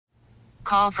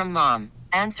Call from mom.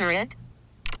 Answer it.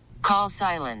 Call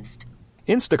silenced.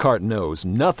 Instacart knows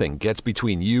nothing gets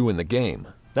between you and the game.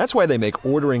 That's why they make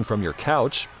ordering from your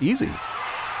couch easy.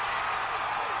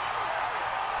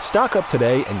 Stock up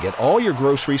today and get all your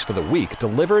groceries for the week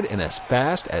delivered in as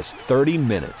fast as 30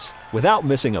 minutes without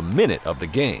missing a minute of the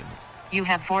game. You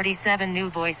have 47 new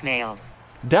voicemails.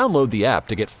 Download the app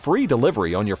to get free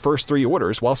delivery on your first 3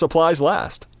 orders while supplies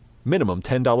last. Minimum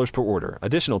 $10 per order.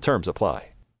 Additional terms apply.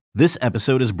 This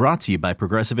episode is brought to you by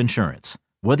Progressive Insurance.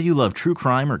 Whether you love true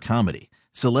crime or comedy,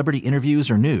 celebrity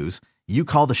interviews or news, you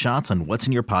call the shots on what's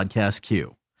in your podcast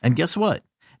queue. And guess what?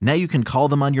 Now you can call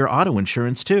them on your auto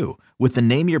insurance too with the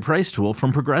Name Your Price tool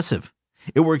from Progressive.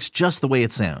 It works just the way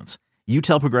it sounds. You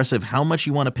tell Progressive how much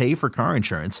you want to pay for car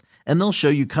insurance, and they'll show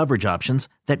you coverage options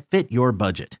that fit your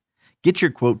budget. Get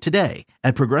your quote today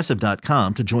at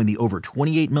Progressive.com to join the over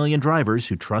 28 million drivers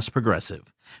who trust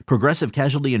Progressive. Progressive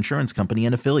Casualty Insurance Company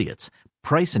and Affiliates.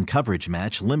 Price and coverage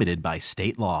match limited by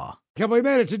state law. Have we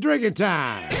made it to drinking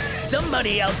time?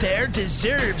 Somebody out there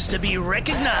deserves to be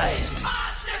recognized.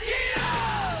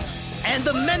 And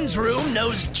the men's room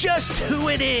knows just who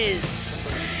it is.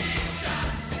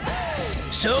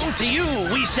 So to you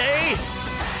we say,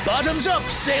 bottoms up,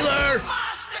 sailor.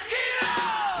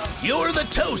 You're the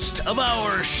toast of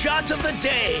our shot of the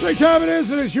day. Drink time it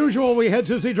is, and as usual, we head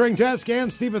to the drink desk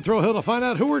and Stephen Throwhill to find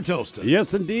out who we're toasting.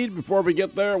 Yes, indeed. Before we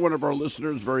get there, one of our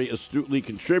listeners very astutely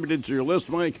contributed to your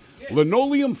list, Mike.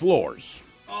 Linoleum floors.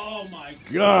 Oh, my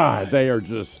God, they are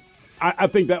just... I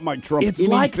think that might trump It's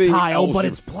anything like tile, else but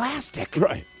you've- it's plastic.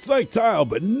 Right. It's like tile,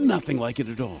 but nothing like it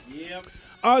at all.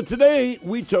 Yep. Today,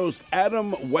 we toast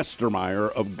Adam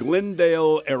Westermeyer of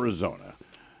Glendale, Arizona.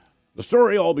 The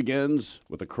story all begins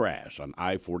with a crash on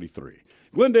I-43.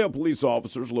 Glendale police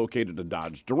officers located a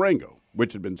Dodge Durango,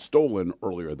 which had been stolen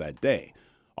earlier that day.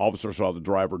 Officers saw the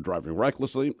driver driving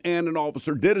recklessly, and an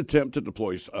officer did attempt to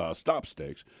deploy stop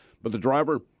sticks, but the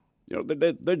driver,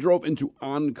 they drove into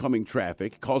oncoming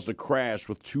traffic, caused a crash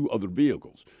with 2 other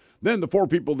vehicles. Then the 4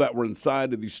 people that were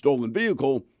inside of the stolen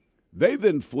vehicle, they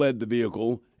then fled the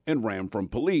vehicle and ran from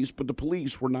police, but the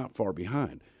police were not far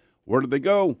behind. Where did they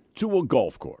go? To a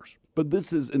golf course. But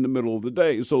this is in the middle of the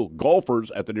day, so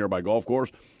golfers at the nearby golf course,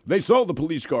 they saw the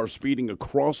police car speeding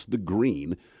across the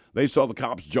green. They saw the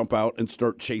cops jump out and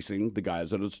start chasing the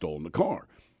guys that had stolen the car.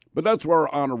 But that's where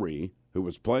our honoree, who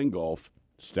was playing golf,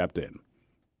 stepped in.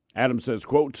 Adam says,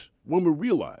 quote, when we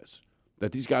realized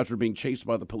that these guys were being chased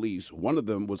by the police, one of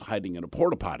them was hiding in a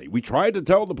porta potty. We tried to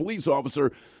tell the police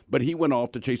officer, but he went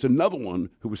off to chase another one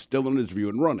who was still in his view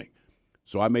and running.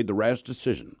 So I made the rash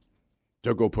decision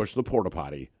to go push the porta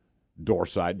potty door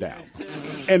side down.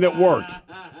 And it worked.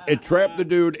 It trapped the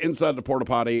dude inside the porta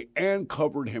potty and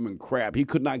covered him in crap. He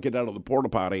could not get out of the porta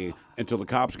potty until the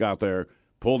cops got there,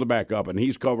 pulled it back up, and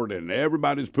he's covered in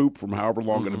everybody's poop from however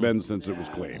long it had been since it was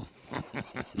clean.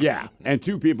 Yeah, and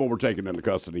 2 people were taken into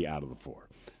custody out of the 4.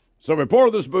 So we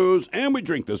pour this booze, and we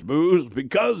drink this booze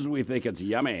because we think it's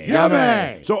yummy.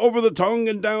 Yummy! So over the tongue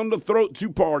and down the throat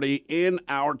to party in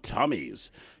our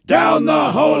tummies. Down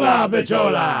the hola,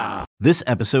 bichola! This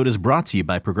episode is brought to you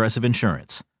by Progressive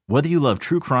Insurance. Whether you love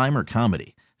true crime or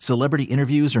comedy, celebrity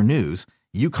interviews or news,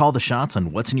 you call the shots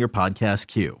on what's in your podcast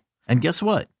queue. And guess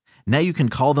what? Now you can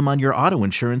call them on your auto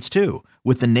insurance too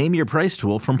with the Name Your Price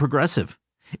tool from Progressive.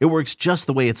 It works just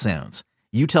the way it sounds.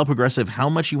 You tell Progressive how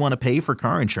much you want to pay for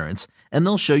car insurance, and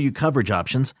they'll show you coverage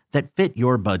options that fit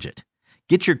your budget.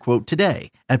 Get your quote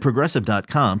today at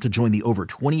Progressive.com to join the over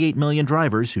 28 million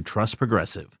drivers who trust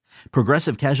Progressive.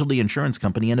 Progressive Casualty Insurance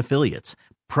Company and Affiliates.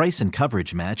 Price and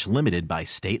coverage match limited by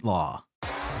state law.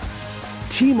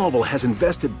 T-Mobile has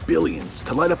invested billions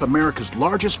to light up America's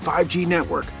largest 5G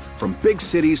network, from big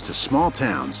cities to small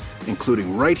towns,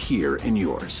 including right here in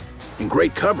yours. And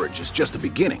great coverage is just the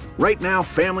beginning. Right now,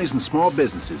 families and small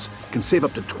businesses can save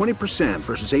up to 20%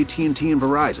 versus AT&T and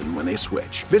Verizon when they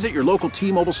switch. Visit your local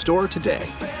T-Mobile store today.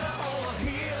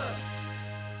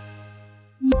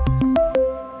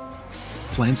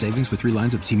 Plan savings with 3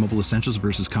 lines of T-Mobile Essentials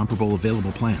versus comparable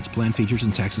available plans. Plan features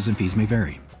and taxes and fees may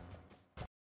vary.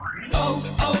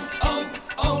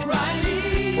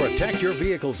 Protect your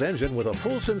vehicle's engine with a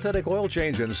full synthetic oil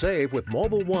change and save with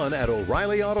Mobil 1 at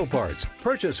O'Reilly Auto Parts.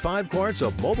 Purchase 5 quarts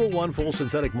of Mobil 1 full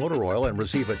synthetic motor oil and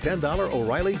receive a $10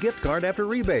 O'Reilly gift card after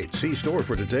rebate. See store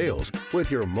for details. With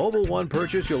your Mobil 1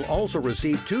 purchase, you'll also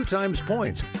receive 2 times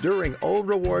points during O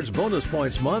Rewards Bonus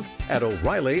Points Month at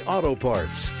O'Reilly Auto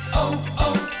Parts.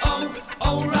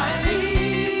 O'Reilly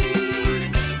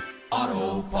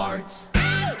Auto Parts.